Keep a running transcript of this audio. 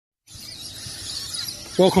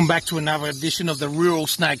Welcome back to another edition of the Rural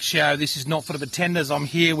Snake Show. This is Not for the Pretenders. I'm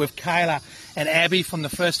here with Kayla and Abby from the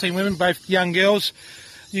First Team Women, both young girls.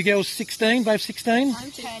 You girls 16, both 16?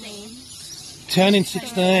 I'm Turning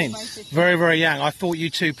 16. Very, very young. I thought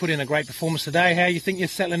you two put in a great performance today. How do you think you're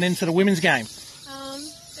settling into the women's game?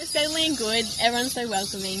 It's settling good. Everyone's so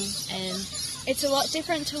welcoming, and it's a lot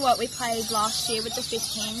different to what we played last year with the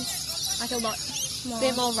 15s. Like a lot more. A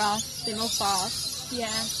bit more rough, a bit more fast.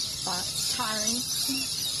 Yeah. But tiring.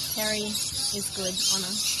 Terry is good on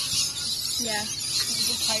us. Yeah, he's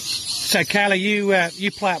a good coach. So, Kayla,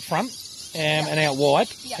 you play up front and out wide.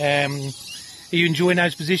 Yeah. Are you enjoying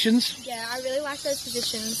those positions? Yeah, I really like those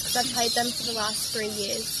positions because I've played them for the last 3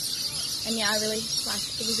 years. And yeah, I really like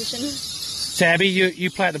the position. So, Abby,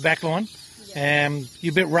 you play at the back line. Yeah.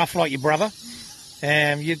 You're a bit rough like your brother.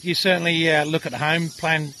 You certainly look at home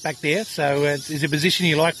playing back there. So, is it a position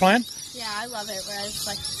you like playing? Yeah, I love it. Whereas,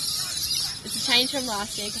 it's a change from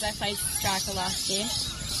last year because I played striker last year,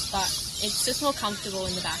 but it's just more comfortable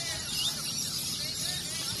in the back.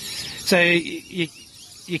 So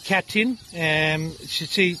your captain,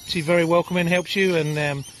 she very welcoming, helps you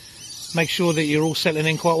and makes sure that you're all settling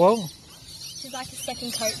in quite well? She's like a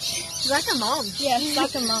second coach. She's like a mom. Yeah, she's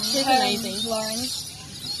like a mum. She's amazing. Lauren.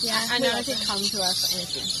 Yeah, I know I could come to her for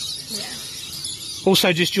anything. Yeah.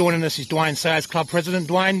 Also just joining us is Dwayne Sayers, club president.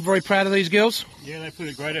 Dwayne, very proud of these girls? Yeah, they put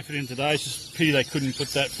a great effort in today. It's just a pity they couldn't put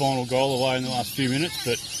that final goal away in the last few minutes,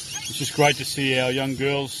 but it's just great to see our young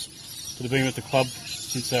girls that have been with the club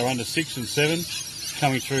since they were under 6 and 7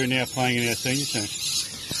 coming through now playing in our senior team.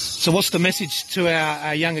 So what's the message to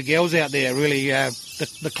our younger girls out there? Really,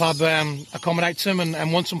 the club accommodates them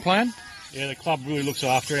and wants them playing? Yeah, the club really looks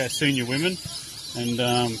after our senior women,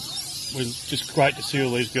 and we're just great to see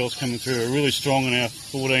all these girls coming through. We're really strong in our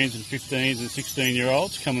 14s and 15s and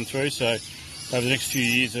 16-year-olds coming through, so over the next few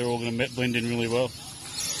years they're all going to blend in really well.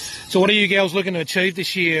 So what are you girls looking to achieve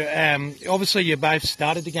this year? Obviously you both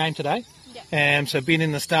started the game today, so being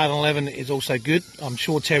in the starting 11 is also good. I'm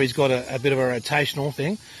sure Terry's got a bit of a rotational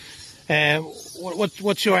thing.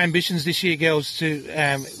 What's your ambitions this year, girls, for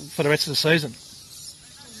the rest of the season?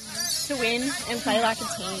 To win and play like a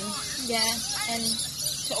team. Yeah, and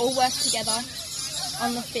to all work together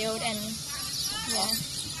on the field and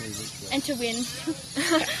to win.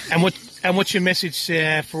 and what's your message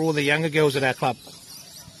for all the younger girls at our club?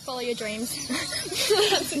 Follow your dreams.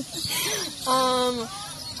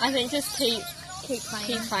 I think just keep playing.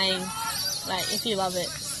 Keep playing. Like, if you love it,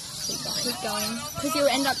 keep going. Because you'll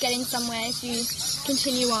end up getting somewhere if you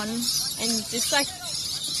continue on and just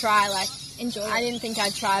try. Enjoy it. I didn't think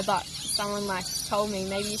I'd try, but someone told me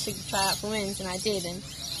maybe you should try out for women's, and I did, and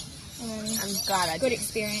I'm glad I did. Good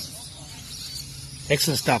experience.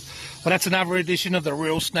 Excellent stuff. Well, that's another edition of the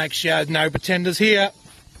Real Snake Show. No Pretenders here.